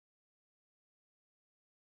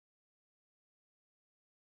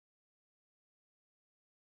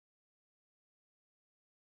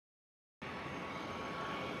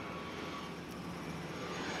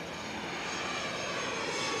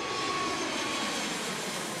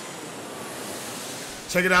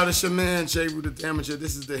Check it out, it's your man, Jeru The Damaja.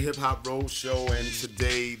 This is the Hip Hop Roadshow, and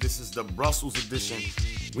today, this is the Brussels edition.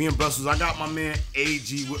 We in Brussels. I got my man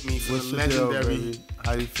AG with me from the legendary deal,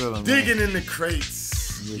 How you feeling, Digin man? in the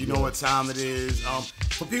Crates. You know what time it is.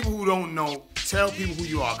 For people who don't know, tell people who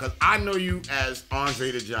you are, because I know you as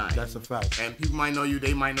Andre the Giant. That's a fact. And people might know you,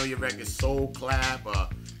 they might know your record, Soul Clap,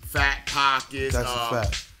 Fat Pockets. That's a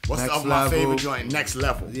fact. What's Next the my Level. favorite joint? Next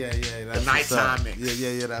Level. Yeah, that's the nighttime mix.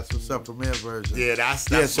 Yeah, that's what's up, premiere version. Yeah,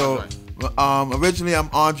 that's so originally I'm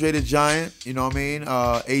Andre the Giant, you know what I mean?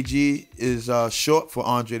 AG is short for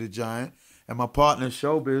Andre the Giant. And my partner is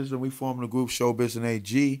Showbiz, and we formed the group Showbiz and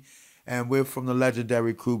AG. And we're from the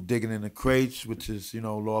legendary group Digin in the Crates, which is, you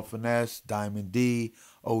know, Lord Finesse, Diamond D,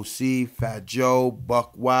 OC, Fat Joe,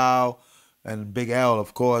 Buck Wow, and Big L,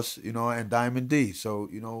 of course, you know, and Diamond D. So,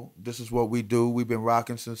 you know, this is what we do. We've been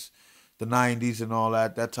rocking since the 90s and all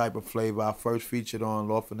that type of flavor. I first featured on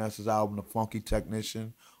Lord Finesse's album, The Funky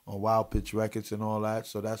Technician, on Wild Pitch Records and all that.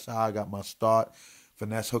 So that's how I got my start.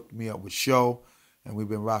 Finesse hooked me up with Show, and we've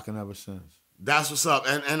been rocking ever since. That's what's up.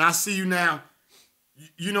 And I see you now.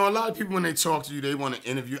 You know, a lot of people, when they talk to you, they want to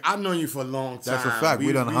interview. I've known you for a long time. That's a fact.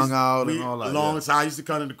 We done hung out and all that. A long time. I used to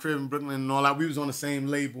come to the crib in Brooklyn and all that. We was on the same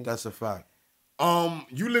label. That's a fact.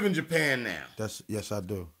 You live in Japan now. Yes, I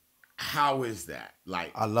do. How is that?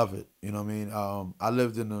 Like, I love it. You know what I mean? I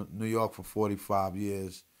lived in New York for 45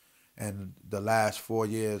 years, and the last 4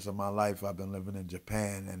 years of my life I've been living in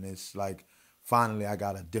Japan, and it's like finally I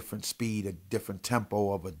got a different speed, a different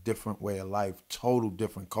tempo of a different way of life, total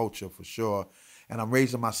different culture for sure. And I'm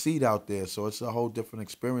raising my seed out there, so it's a whole different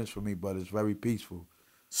experience for me, but it's very peaceful.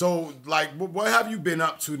 So, like, what have you been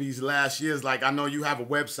up to these last years? Like, I know you have a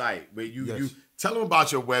website where you tell them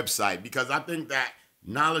about your website, because I think that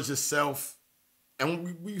knowledge of self, and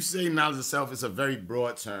when we say knowledge of self, it's a very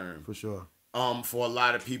broad term. For sure. For a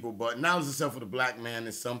lot of people, but knowledge of self for the black man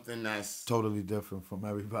is something that's totally different from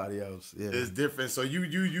everybody else. Yeah, it's different. So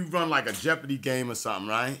you run like a Jeopardy game or something,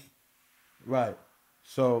 right? Right.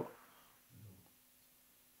 So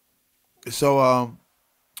I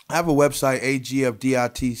have a website,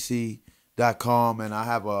 agfditc.com, and I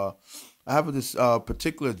have this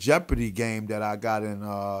particular Jeopardy game that I got in.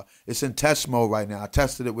 It's in test mode right now. I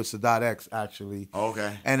tested it with D.I.T.C actually.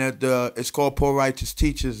 Okay. And it's called Poor Righteous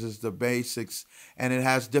Teachers is the basics, and it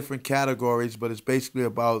has different categories, but it's basically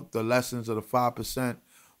about the lessons of the 5%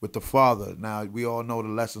 with the Father. Now, we all know the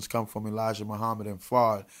lessons come from Elijah Muhammad and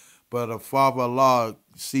Fard, but Father Allah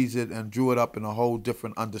sees it and drew it up in a whole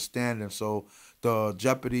different understanding. So the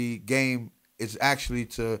Jeopardy game is actually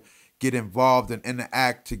to get involved and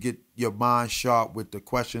interact to get your mind sharp with the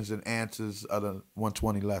questions and answers of the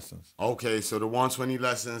 120 lessons. Okay, so the 120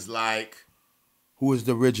 lessons like? Who is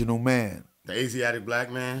the original man? The Asiatic black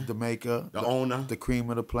man? The maker. The owner? The cream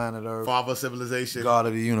of the planet Earth. Father of civilization? God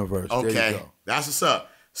of the universe. Okay, there you go. That's what's up.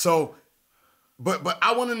 So, but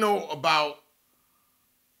I want to know about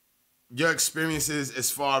your experiences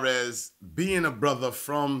as far as being a brother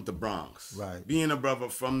from the Bronx. Right. Being a brother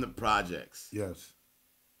from the projects. Yes.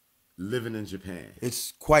 Living in Japan.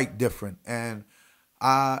 It's quite different. And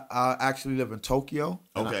I actually live in Tokyo.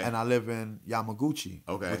 Okay. And I live in Yamaguchi.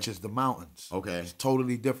 Okay. Which is the mountains. Okay. It's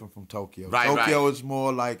totally different from Tokyo. Right, Tokyo is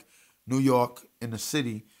more like New York in the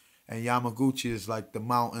city. And Yamaguchi is like the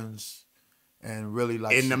mountains. And really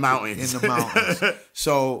like in the mountains. In the mountains.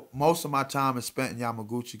 So most of my time is spent in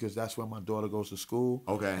Yamaguchi because that's where my daughter goes to school.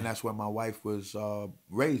 Okay. And that's where my wife was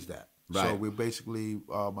raised at. Right. So we basically,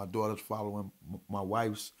 my daughter's following my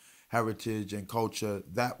wife's heritage and culture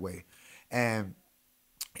that way. And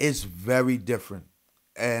it's very different.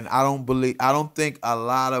 And I don't think a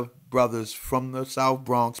lot of brothers from the South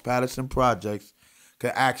Bronx, Patterson Projects,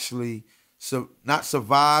 could actually not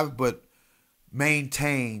survive, but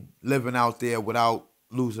maintain living out there without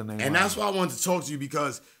losing their mind. And that's why I wanted to talk to you,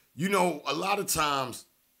 because, you know, a lot of times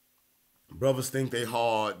brothers think they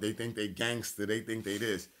hard, they think they gangster, they think they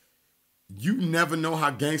this. You never know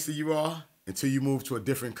how gangster you are until you move to a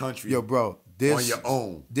different country. Yo, bro, on your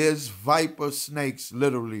own. There's viper snakes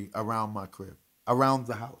literally around my crib, around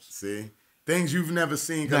the house. See? Things you've never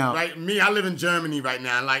seen. Now, like me, I live in Germany right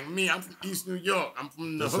now. Like me, I'm from East New York. I'm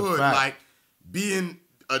from the hood. Like being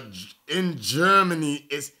in Germany,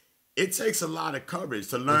 it takes a lot of courage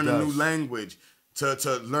to learn a new language,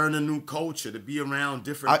 to learn a new culture, to be around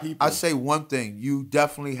different people. I say one thing, you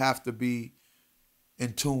definitely have to be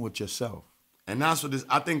in tune with yourself. And I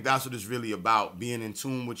think that's what it's really about, being in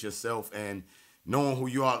tune with yourself and knowing who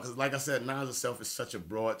you are. Because like I said, knowledge of self is such a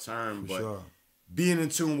broad term, but being in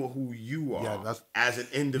tune with who you are as an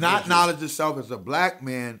individual. Not knowledge of self as a black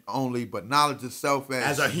man only, but knowledge of self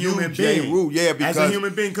as a human being. Jeru. Yeah, because as a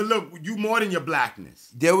human being. Because look, you more than your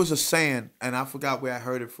blackness. There was a saying, and I forgot where I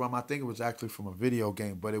heard it from. I think it was actually from a video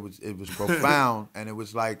game, but it was profound, and it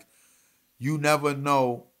was like, you never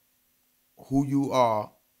know who you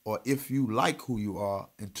are or if you like who you are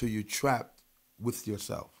until you're trapped with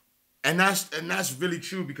yourself. And that's really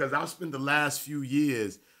true, because I've spent the last few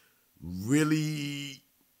years really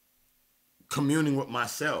communing with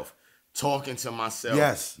myself, talking to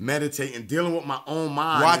myself, meditating, dealing with my own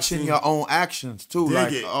mind. Watching your own actions too.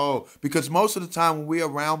 Because most of the time when we're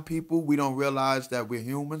around people, we don't realize that we're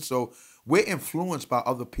human. So we're influenced by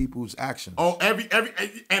other people's actions. Oh,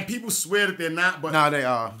 and people swear that they're not, but no, they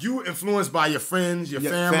are. You influenced by your friends, your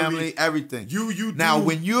family, everything. You now,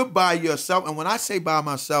 when you're by yourself, and when I say by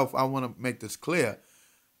myself, I want to make this clear.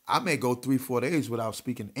 I may go 3-4 days without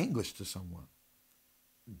speaking English to someone.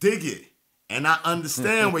 Dig it, and I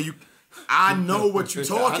understand where you. I know what you're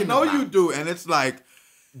talking about. I know you do, and it's like,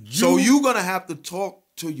 so you're gonna have to talk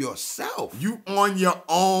to yourself. You on your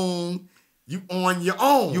own. You on your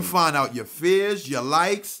own. You find out your fears, your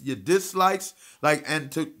likes, your dislikes. Like,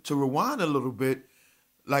 and to rewind a little bit,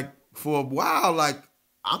 like for a while, like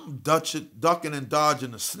I'm ducking and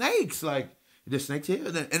dodging the snakes. Like the snakes here,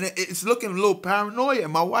 and it's looking a little paranoia.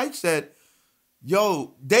 And my wife said,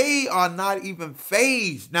 "Yo, they are not even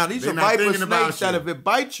phased. Now these are viper snakes that if it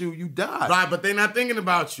bites you, you die. Right, but they're not thinking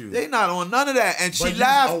about you. They're not on none of that." And she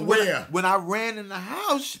laughed when I ran in the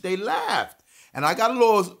house. They laughed. And I got a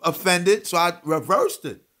little offended, so I reversed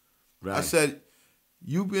it. Right. I said,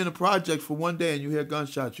 "You be in a project for one day and you hear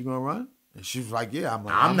gunshots, you gonna run?" And she was like, "Yeah." I'm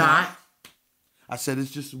like, I'm not. I said, "It's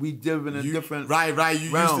just we living in different right.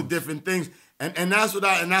 You realms. used to different things, and that's what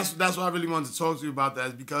I really wanted to talk to you about. That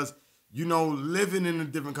is because living in a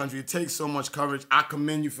different country, it takes so much courage. I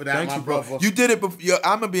commend you for that, my brother. You did it before.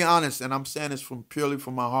 I'm gonna be honest, and I'm saying this purely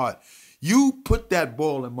from my heart. You put that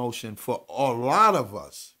ball in motion for a lot of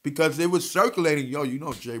us because it was circulating. Yo,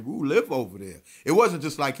 Jeru live over there. It wasn't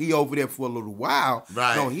just like he over there for a little while.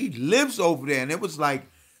 Right. No, he lives over there. And it was like,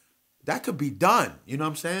 that could be done. You know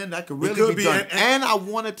what I'm saying? That could really be done. And I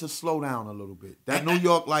wanted to slow down a little bit. That New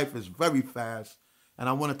York life is very fast. And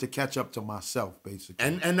I wanted to catch up to myself, basically.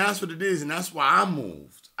 And that's what it is. And that's why I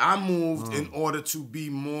moved. I moved in order to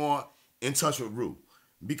be more in touch with Ru.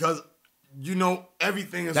 Because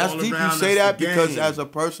everything is all around us. That's deep you say that because as a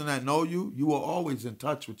person that know you, you are always in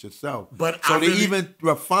touch with yourself. But so to even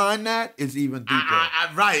refine that is even deeper.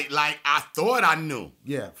 Right. Like, I thought I knew.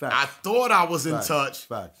 Yeah, facts. I thought I was in touch.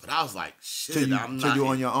 Facts. But I was like, shit, I'm not. Till you're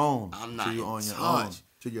on your own. I'm not till you're on your touch. Own.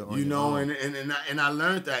 Till you're on your own. And I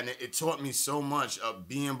learned that. And it taught me so much of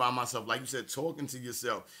being by myself. Like you said, talking to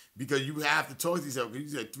yourself. Because you have to talk to yourself.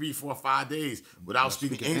 Because you said 3, 4, 5 days without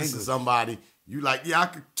speaking English to somebody. You like, I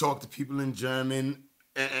could talk to people in German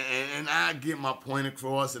and I get my point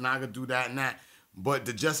across and I could do that and that. But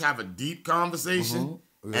to just have a deep conversation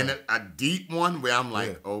and a deep one where I'm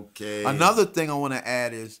like, okay. Another thing I want to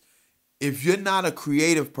add is if you're not a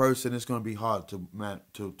creative person, it's going to be hard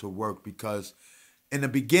to work because in the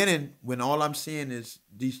beginning, when all I'm seeing is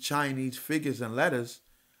these Chinese figures and letters,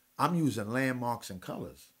 I'm using landmarks and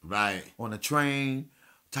colors. Right. On a train.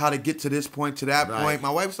 How to get to this point, to that point. My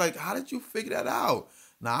wife's like, "How did you figure that out?"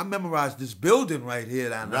 Now, I memorized this building right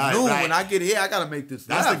here. And I knew when I get here, I got to make this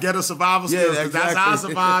That's the ghetto survival skills. Exactly. That's how I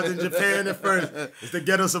survived in Japan at first. It's the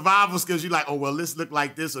ghetto survival skills. You're like, oh, well, this look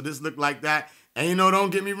like this or this look like that. And,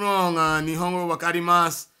 don't get me wrong. Nihongo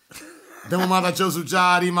wakarimasu. Demo mata josu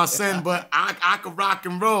ja arimasen. But I could rock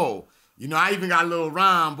and roll. I even got a little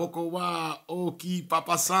rhyme, Boko wa oki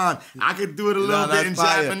papa-san. I could do it a little bit in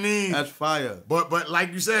Japanese. That's fire. But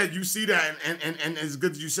like you said, you see that, and it's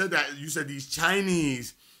good that you said that. You said these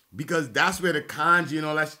Chinese, because that's where the kanji and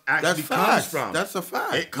all that actually comes from. That's a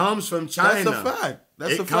fact. It comes from China. That's a fact.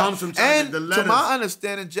 It comes from China. And to my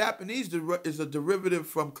understanding, Japanese is a derivative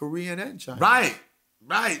from Korean and China. Right.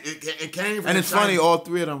 It came from And it's China. funny, all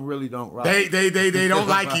three of them really don't rock. They don't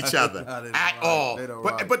like each other at all. They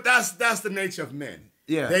don't but that's the nature of men.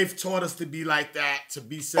 Yeah. They've taught us to be like that, to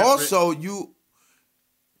be separate. Also, you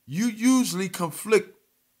usually conflict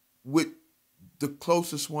with the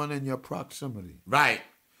closest one in your proximity. Right.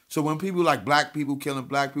 So when people like black people killing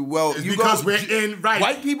black people, well, it's because we're in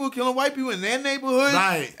white people killing white people in their neighborhood.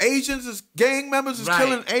 Right. Asians is gang members is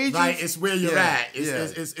killing Asians. Right. It's where you're at.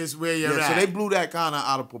 It's where you're at. So they blew that kind of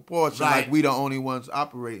out of proportion. Right. Like we the only ones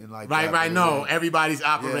operating like that. Right. No, everybody's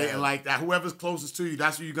operating like that. Whoever's closest to you,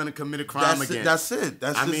 that's who you're gonna commit a crime against. That's it.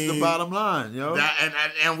 That's the bottom line, yo.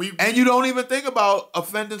 And you don't even think about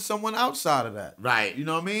offending someone outside of that. Right. You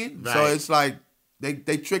know what I mean? Right. So it's like They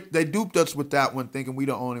duped us with that one, thinking we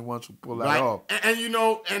the only ones who pull that off. And you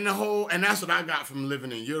know, and that's what I got from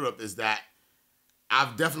living in Europe is that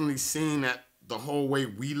I've definitely seen that the whole way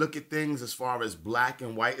we look at things as far as black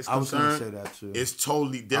and white is concerned, I was gonna say that too. It's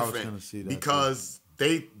totally different. I was gonna see that because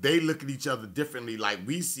they look at each other differently. Like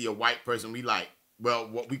we see a white person, we like, well,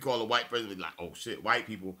 what we call a white person, we like, oh shit, white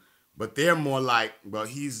people. But they're more like, well,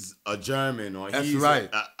 he's a German or he's an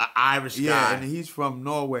Irish guy. Yeah, and he's from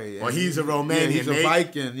Norway. Or he's a Romanian. Yeah, he's a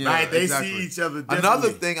Viking. Yeah, right, they see each other differently. Another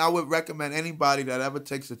thing I would recommend anybody that ever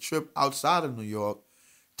takes a trip outside of New York,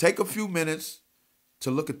 take a few minutes to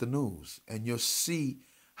look at the news, and you'll see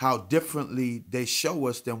how differently they show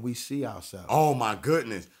us than we see ourselves. Oh, my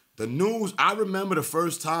goodness. The news, I remember the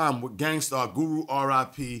first time with Gangstar Guru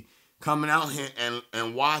R.I.P. coming out here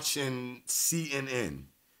and watching CNN.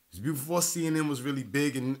 Before CNN was really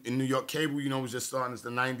big in New York, cable, you know, was just starting. It's the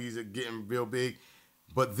 90s, it getting real big.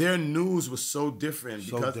 But their news was so different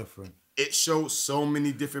because it showed so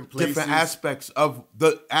many different places. Different aspects of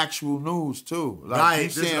the actual news, too. Like right, you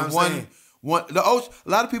saying a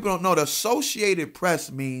lot of people don't know the Associated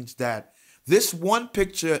Press means that this one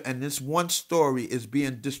picture and this one story is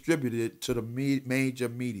being distributed to the major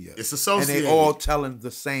media. It's associated. And they all telling the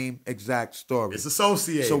same exact story. It's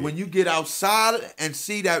associated. So when you get outside and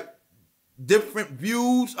see that different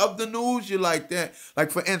views of the news, you're like that. Like,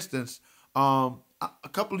 for instance, a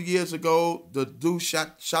couple of years ago, the dude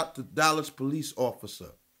shot the Dallas police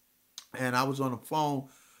officer. And I was on the phone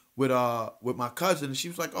with my cousin, and she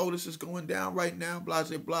was like, oh, this is going down right now, blah,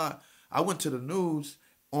 blah, blah. I went to the news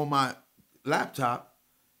on my laptop,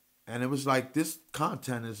 and it was like, this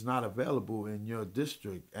content is not available in your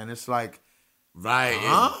district. And it's like, right.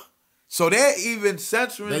 Huh? So they're even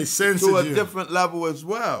censoring to a different level as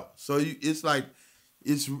well. So it's like,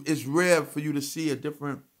 it's rare for you to see a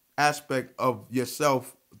different aspect of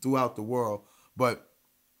yourself throughout the world. But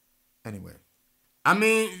anyway. I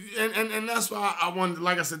mean, and that's why I wanted,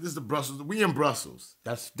 like I said, this is the Brussels. We in Brussels.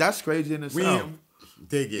 That's crazy in itself.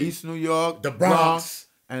 Dig it. East New York, the Bronx.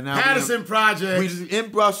 And now Patterson Project. We in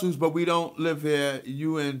Brussels, but we don't live here.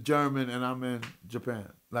 You in German and I'm in Japan.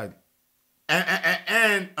 Like,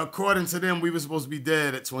 and according to them, we were supposed to be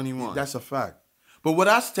dead at 21. That's a fact. But what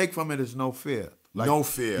I take from it is no fear. Like, no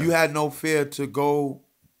fear. You had no fear to go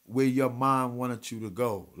where your mind wanted you to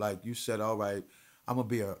go. Like you said, all right, I'm gonna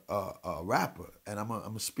be a rapper and I'm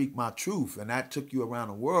gonna speak my truth, and that took you around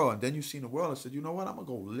the world. And then you seen the world and said, you know what, I'm gonna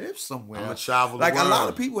go live somewhere. I'm gonna travel the world. Like a lot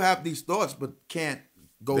of people have these thoughts, but can't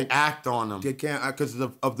go. They act on them. They can't because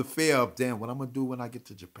of the fear of, damn, what I'm gonna do when I get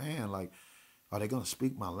to Japan? Like, are they gonna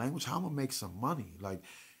speak my language? How I'm gonna make some money? Like,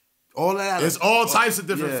 all that. There's all types of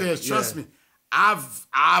different fears. Trust me,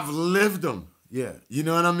 I've lived them. Yeah. You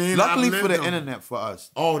know what I mean? Luckily for the internet for us.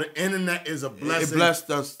 Oh, the internet is a blessing. It blessed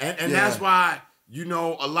us. And that's why, you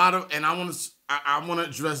know, a lot of, and I want to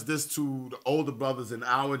address this to the older brothers in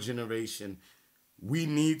our generation. We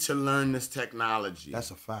need to learn this technology.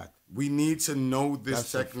 That's a fact. We need to know this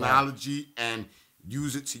technology and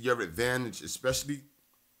use it to your advantage, especially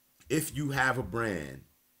if you have a brand,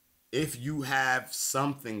 if you have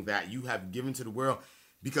something that you have given to the world,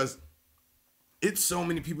 because it's so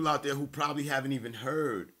many people out there who probably haven't even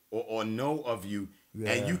heard or know of you,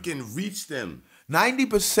 and you can reach them.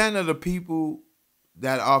 90% of the people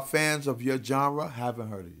that are fans of your genre haven't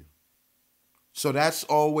heard of you. So that's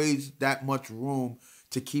always that much room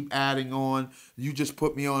to keep adding on. You just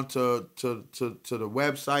put me on to the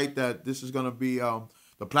website that this is going to be,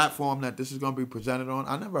 the platform that this is going to be presented on.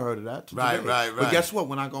 I never heard of that. Right. But guess what?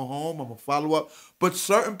 When I go home, I'm going to follow up. But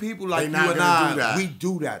certain people like you and I, we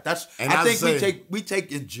do that. I think we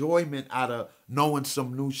take enjoyment out of knowing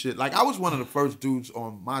some new shit. Like, I was one of the first dudes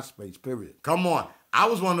on MySpace, period. Come on. I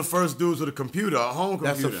was one of the first dudes with a computer, a home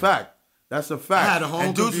computer. That's a fact. I had a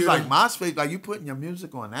home computer. And dudes was like, MySpace, like, you putting your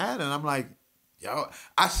music on that? And I'm like, yo,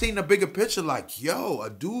 I seen the bigger picture, like, yo, a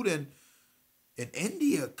dude in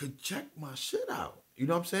India could check my shit out. You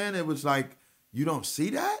know what I'm saying? It was like, you don't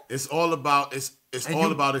see that? It's all about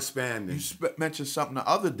about expanding. You mentioned something the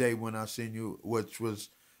other day when I seen you, which was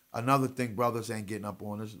another thing brothers ain't getting up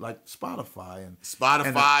on, is like Spotify and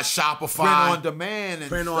Shopify, print on demand, and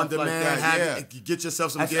print on demand. Like that. You get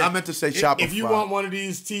yourself some. I meant to say Shopify. If you want one of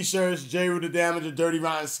these T-shirts, Jeru The Damaja, Dirty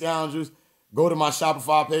Rotten Scoundrels, go to my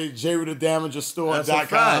Shopify page,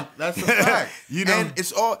 JeruTheDamajaStore.com. That's a fact. You know, and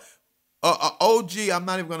it's all. OG, I'm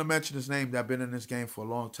not even going to mention his name, that been in this game for a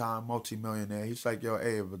long time, multi-millionaire. He's like, yo,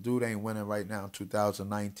 hey, if a dude ain't winning right now in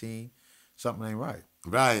 2019, something ain't right.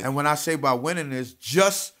 Right. And when I say by winning is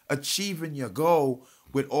just achieving your goal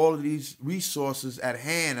with all of these resources at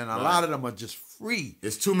hand, and a lot of them are just free.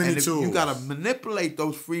 It's too many tools. You got to manipulate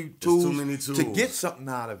those free tools, too many tools to get something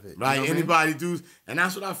out of it. Right? You know Anybody do, and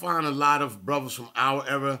that's what I find a lot of brothers from our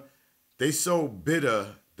era. They so bitter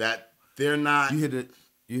that they're not. You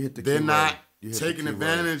hit the. They're not taking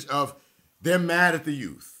advantage of. They're mad at the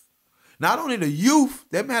youth. Not only the youth,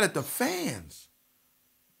 they're mad at the fans.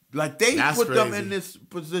 Like they put them in this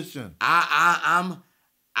position.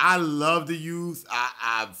 I love the youth.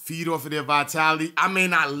 I feed off of their vitality. I may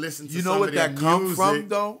not listen to some of their music. You know what that comes from,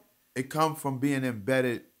 though? It comes from being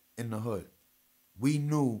embedded in the hood. We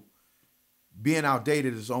knew being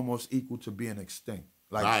outdated is almost equal to being extinct.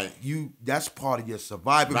 Like that's part of your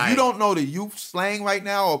survival. If you don't know the youth slang right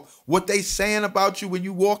now or what they saying about you when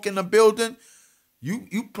you walk in the building,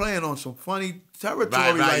 you playing on some funny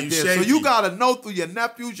territory right there. Shaky. So you gotta know through your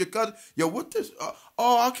nephews, your cousins. Yo, what this?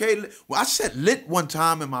 Okay. Well, I said lit one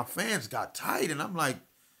time and my fans got tight, and I'm like,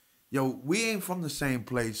 yo, we ain't from the same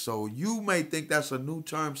place, so you may think that's a new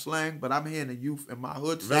term slang, but I'm hearing the youth in my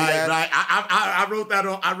hood say that. Right. I wrote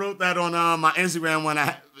that on my Instagram when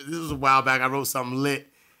this was a while back. I wrote something lit,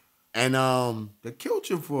 and they killed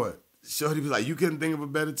you for it. Shorty was like, you couldn't think of a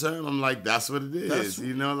better term? I'm like, that's what it is.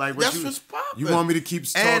 You know, like what what's poppin'. You want me to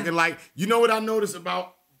keep talking like, you know what I noticed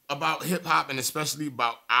about hip hop, and especially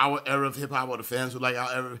about our era of hip hop, or the fans who like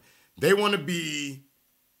our era, they want to be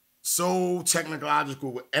so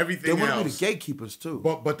technological with everything else. They want to be the gatekeepers too.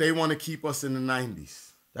 But they want to keep us in the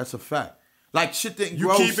 90s. That's a fact. Like shit didn't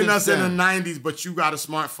grow. You keeping us in the 90s, but you got a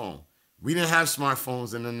smartphone. We didn't have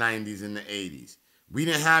smartphones in the 90s and the 80s. We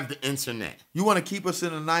didn't have the internet. You want to keep us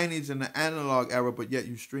in the 90s and the analog era, but yet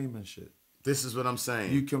you streaming shit. This is what I'm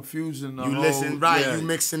saying. You confusing the whole... You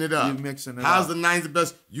mixing it up. How's the 90s the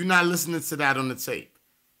best? You're not listening to that on the tape.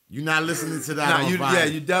 You're not listening to that on vinyl. Yeah,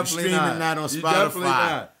 you definitely You're streaming that on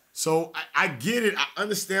Spotify. So I get it. I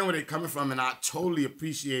understand where they're coming from, and I totally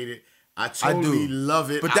appreciate it. I totally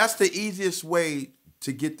love it. But that's the easiest way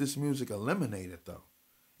to get this music eliminated, though.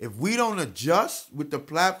 If we don't adjust with the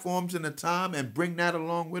platforms and the time and bring that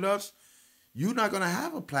along with us, you're not going to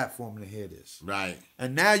have a platform to hear this. Right.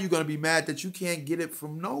 And now you're going to be mad that you can't get it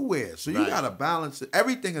from nowhere. So you got to balance it.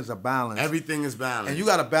 Everything is a balance. Everything is balanced. And you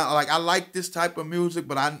got to balance. Like, I like this type of music,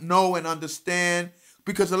 but I know and understand.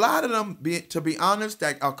 Because a lot of them, to be honest,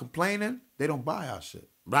 that are complaining, they don't buy our shit.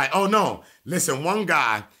 Right. Oh, no. Listen, one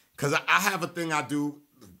guy, because I have a thing I do.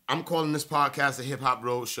 I'm calling this podcast a Hip Hop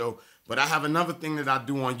Roadshow. But I have another thing that I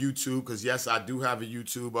do on YouTube, because yes, I do have a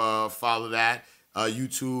YouTube. Follow that.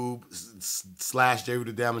 YouTube / Jeru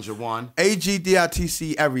The Damaja 1.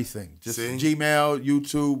 D.I.T.C. everything. Just Gmail,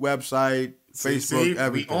 YouTube, website, Facebook,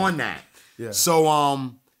 everything. We on that. Yeah. So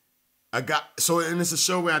and it's a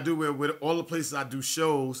show where I do with all the places I do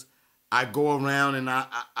shows. I go around and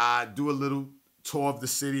I do a little tour of the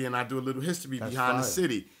city, and I do a little history behind the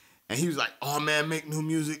city. And he was like, "Oh man, make new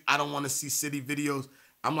music. I don't want to see city videos."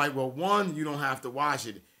 I'm like, well, one, you don't have to watch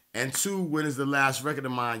it. And two, when is the last record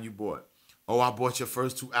of mine you bought? Oh, I bought your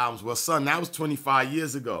first 2 albums. Well, son, that was 25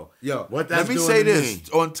 years ago. Yo, let me say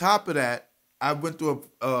this. On top of that, I went through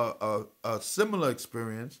a similar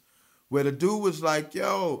experience where the dude was like,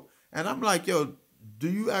 yo, and I'm like, yo, do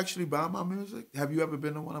you actually buy my music? Have you ever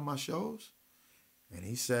been to one of my shows? And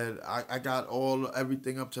he said, I got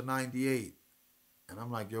everything up to 98. And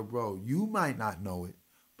I'm like, yo, bro, you might not know it,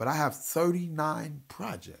 but I have 39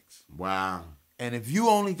 projects. Wow. And if you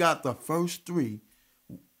only got the first 3,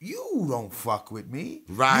 you don't fuck with me.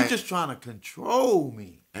 Right. You're just trying to control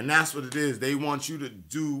me. And that's what it is. They want you to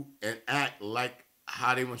do and act like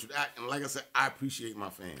how they want you to act. And like I said, I appreciate my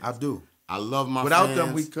fans. I do. I love my Without fans. Without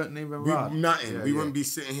them, we couldn't even rock. Nothing. Yeah, we wouldn't be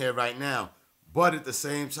sitting here right now. But at the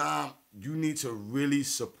same time, you need to really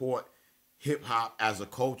support hip-hop as a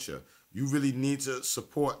culture. You really need to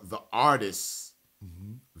support the artists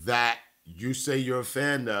that you say you're a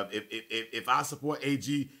fan of. If I support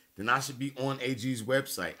AG, then I should be on AG's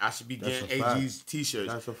website. I should be getting AG's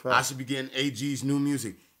t-shirts. That's a fact. I should be getting AG's new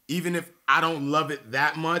music. Even if I don't love it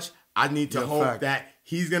that much, I need to hope that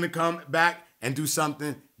he's going to come back and do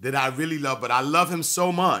something that I really love. But I love him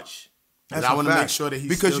so much that I want to make sure that he's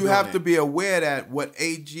because still you doing have to be aware that what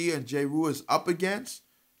AG and Jeru is up against,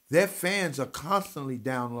 their fans are constantly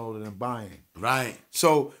downloading and buying. Right.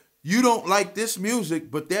 So you don't like this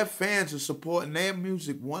music, but their fans are supporting their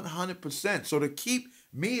music 100%. So to keep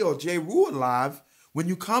me or Jeru alive, when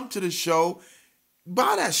you come to the show,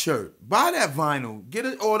 buy that shirt, buy that vinyl, get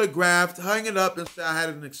it autographed, hang it up and say I had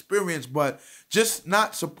an experience. But just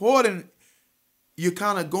not supporting, you're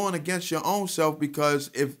kind of going against your own self,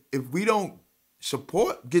 because if we don't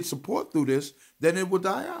get support through this, then it will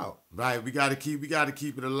die out. Right. We gotta keep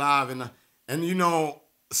it alive. And you know,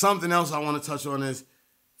 something else I want to touch on is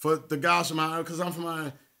for the guys from Ireland, because I'm from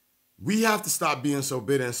Ireland, we have to stop being so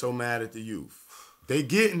bitter and so mad at the youth. They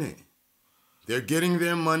getting it. They're getting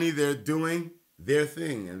their money. They're doing their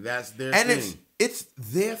thing, and that's their thing. And it's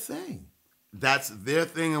their thing. That's their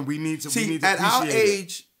thing, and we need to see, we need to at our appreciate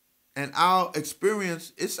age and our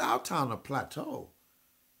experience, it's our time to plateau.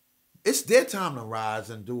 It's their time to rise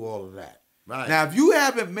and do all of that. Right. Now, if you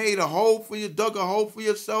haven't made a hole for you, dug a hole for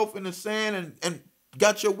yourself in the sand and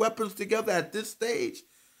got your weapons together at this stage,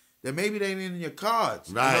 then maybe they ain't in your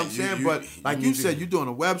cards. Right. You know what I'm saying? But like you said, you're doing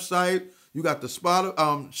a website. You got the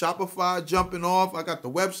Shopify jumping off. I got the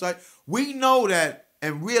website. We know that,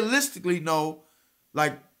 and realistically know,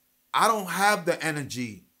 like, I don't have the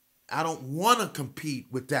energy. I don't want to compete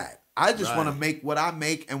with that. I just want to make what I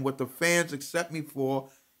make and what the fans accept me for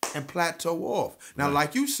and plateau off. Now,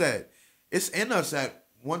 like you said, it's in us at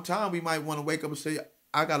one time we might want to wake up and say,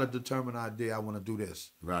 I got a determined idea. I want to do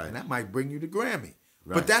this. Right. And that might bring you the Grammy.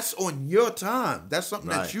 Right. But that's on your time. That's something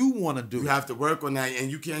that you want to do. You have to work on that, and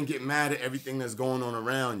you can't get mad at everything that's going on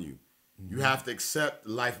around you. Mm-hmm. You have to accept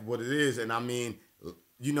life for what it is. And I mean,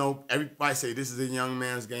 you know, everybody say this is a young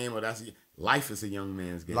man's game, or life is a young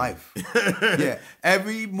man's game. Life. Yeah.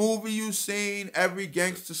 Every movie you seen, every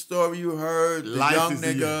gangster story you heard, the young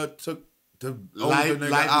nigga took the older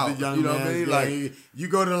nigga out. Is a young you know man's what I mean? game. Like, you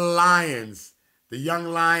go to the lions, the young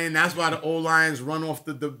lion. That's why the old lions run off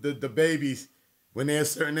the babies when they're a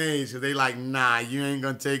certain age, because they like, nah, you ain't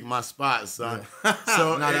gonna take my spot, son. Yeah.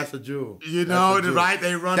 So nah, that's a jewel. You know, right?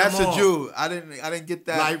 They run. That's them a off. jewel. I didn't get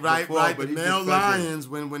that. Right. But the male lions,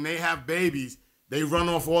 when they have babies, they run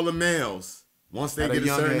off all the males once they get a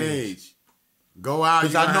certain age. Go out.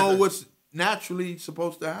 Because I know what's naturally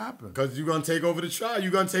supposed to happen. Because you're gonna take over the tribe.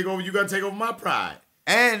 You're gonna take over my pride.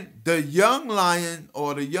 And the young lion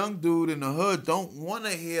or the young dude in the hood don't want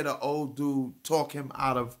to hear the old dude talk him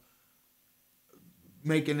out of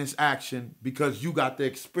making this action because you got the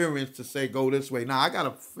experience to say go this way. Now I gotta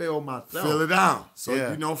feel myself. Feel it out. So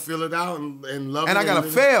feel it out and love it. And I gotta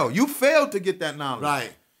fail. You failed to get that knowledge.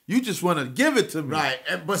 Right. You just want to give it to me. Right.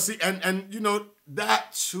 But see, and you know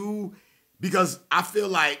that too, because I feel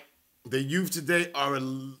like the youth today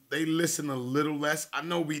they listen a little less. I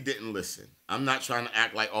know we didn't listen. I'm not trying to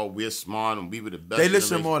act like, oh, we're smart and we were the best. They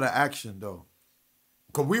listen more to action though.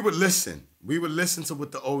 Because we would listen. We would listen to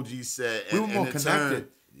what the OGs said. We were more connected.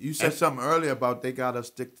 You said something earlier about they got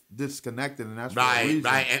us disconnected, and that's for a reason.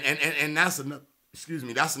 Right. And that's another. Excuse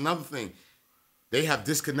me. That's another thing. They have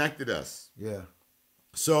disconnected us. Yeah.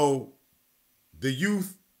 So the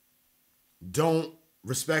youth don't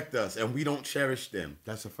respect us, and we don't cherish them.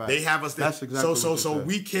 That's a fact. They have us. That's exactly. So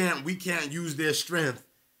we can't use their strength,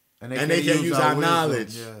 and they can't use our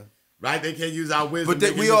knowledge. Yeah. Right. They can't use our wisdom.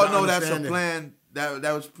 But we all know that's a plan.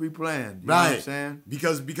 That was pre-planned. You know what I'm saying?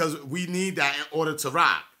 Because we need that in order to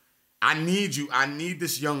rock. I need you. I need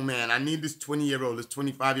this young man. I need this 20-year-old, this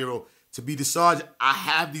 25-year-old to be the sergeant. I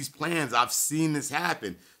have these plans. I've seen this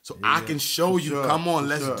happen. So I can show you. Sure, come on,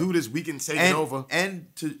 let's do this. We can take it over.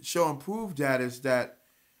 And to show and prove that is that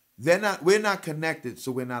we're not connected,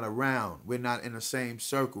 so we're not around. We're not in the same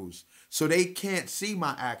circles. So they can't see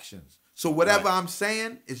my actions. So whatever I'm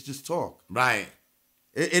saying is just talk. Right.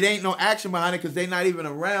 It ain't no action behind it because they're not even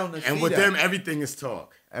around to see that. And with them, everything is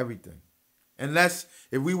talk. Everything. Unless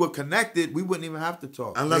if we were connected, we wouldn't even have to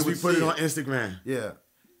talk. Unless we put it on Instagram. Yeah.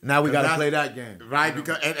 Now we got to play that game. Right,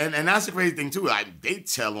 because and that's the crazy thing too. Like they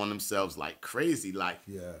tell on themselves like crazy. Like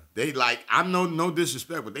they like, I'm no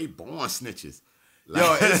disrespect, but they born snitches. Like,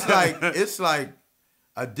 yo, it's like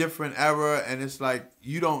a different era, and it's like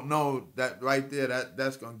you don't know that right there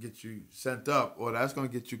that's gonna get you sent up or that's gonna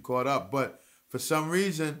get you caught up. But for some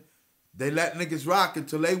reason, they let niggas rock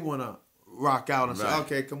until they wanna rock out and say,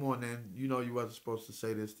 okay, come on then. You know you wasn't supposed to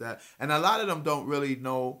say this, that. And a lot of them don't really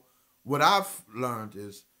know. What I've learned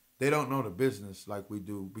is they don't know the business like we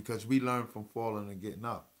do because we learn from falling and getting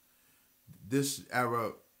up. This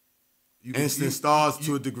era, stars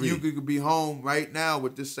to a degree. You could be home right now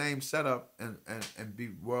with this same setup and be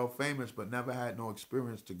world famous, but never had no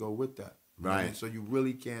experience to go with that. Right. And so you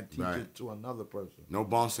really can't teach it to another person. No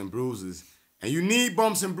bumps and bruises. And you need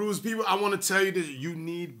bumps and bruises. People, I want to tell you this. You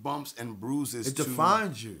need bumps and bruises to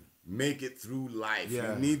defines you. Make it through life.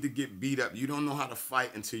 Yeah. You need to get beat up. You don't know how to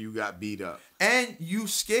fight until you got beat up. And you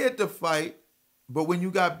scared to fight, but when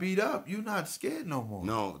you got beat up, you're not scared no more.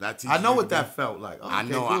 No, that's I know what that felt like. Okay, I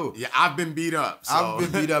know. cool. I've been beat up. So.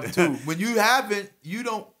 I've been beat up too. When you haven't, you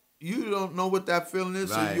don't know what that feeling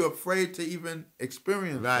is, so you're afraid to even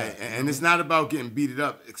experience that. And it's not about getting beat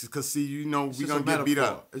up. It's because, see, you know, we're going to get beat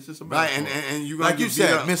up. It's just a metaphor. Right, and you're going to get beat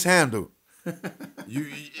up. Like you said, mishandled.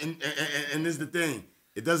 And this is the thing.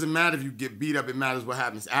 It doesn't matter if you get beat up. It matters what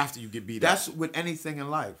happens after you get beat up. That's with anything in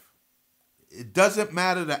life. It doesn't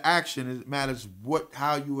matter the action. It matters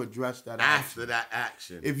how you address that action. After that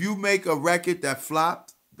action. If you make a record that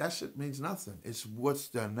flopped, that shit means nothing. It's what's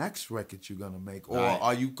the next record you're going to make, or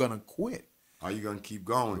are you going to quit? Are you going to keep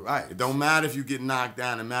going? Right. It don't matter if you get knocked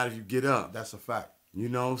down. It matters if you get up. That's a fact. You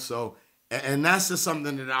know, so, and that's just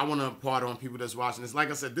something that I want to impart on people that's watching. It's like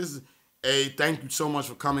I said, this is thank you so much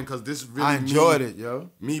for coming, because this is really I enjoyed it, yo.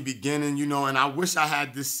 Me beginning, you know, and I wish I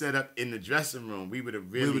had this set up in the dressing room. We would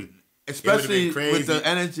have really, especially with the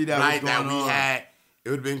energy that was going on. It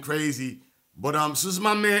would have been crazy. But so this is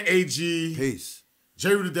my man AG. Peace.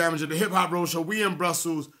 Jeru The Damaja, the Hip Hop Roadshow. We in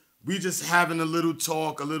Brussels. We just having a little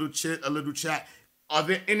talk, a little chit, a little chat. Are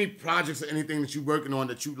there any projects or anything that you're working on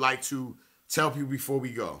that you'd like to tell people before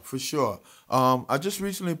we go? For sure. I just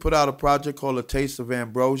recently put out a project called A Taste of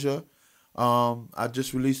Ambrosia. I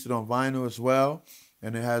just released it on vinyl as well,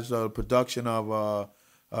 and it has a production of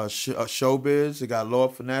Showbiz. It got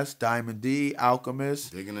Lord Finesse, Diamond D,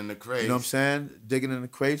 Alchemist. Digging in the crates. You know what I'm saying? Digging in the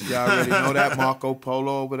crates. Y'all already know that. Marco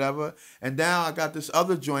Polo or whatever. And now I got this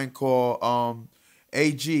other joint called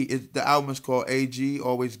AG. The album is called AG,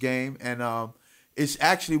 Always Game. And it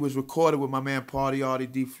actually was recorded with my man Party Artie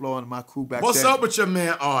D Floor and my crew back then. What's up with your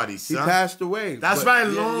man Artie, son? He passed away. That's right,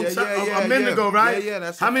 a minute ago, right? Yeah,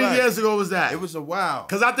 that's How many years ago was that? It was a while.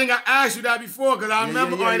 Because I think I asked you that before, because I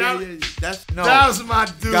remember that was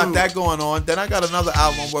my dude. Got that going on. Then I got another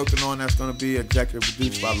album I'm working on that's going to be executive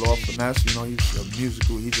produced by Lord Finesse. You know, he's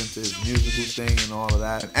into his musical thing and all of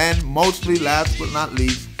that. And mostly, last but not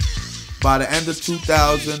least, by the end of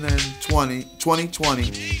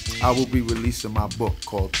 2020, I will be releasing my book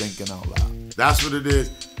called Thinking Out Loud. That's what it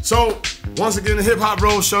is. So, once again, the Hip Hop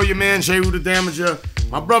Roadshow, your man Jeru The Damaja,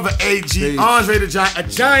 my brother AG, Peace. Andre the Giant, a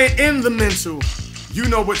giant in the mental. You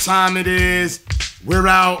know what time it is. We're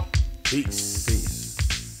out. Peace.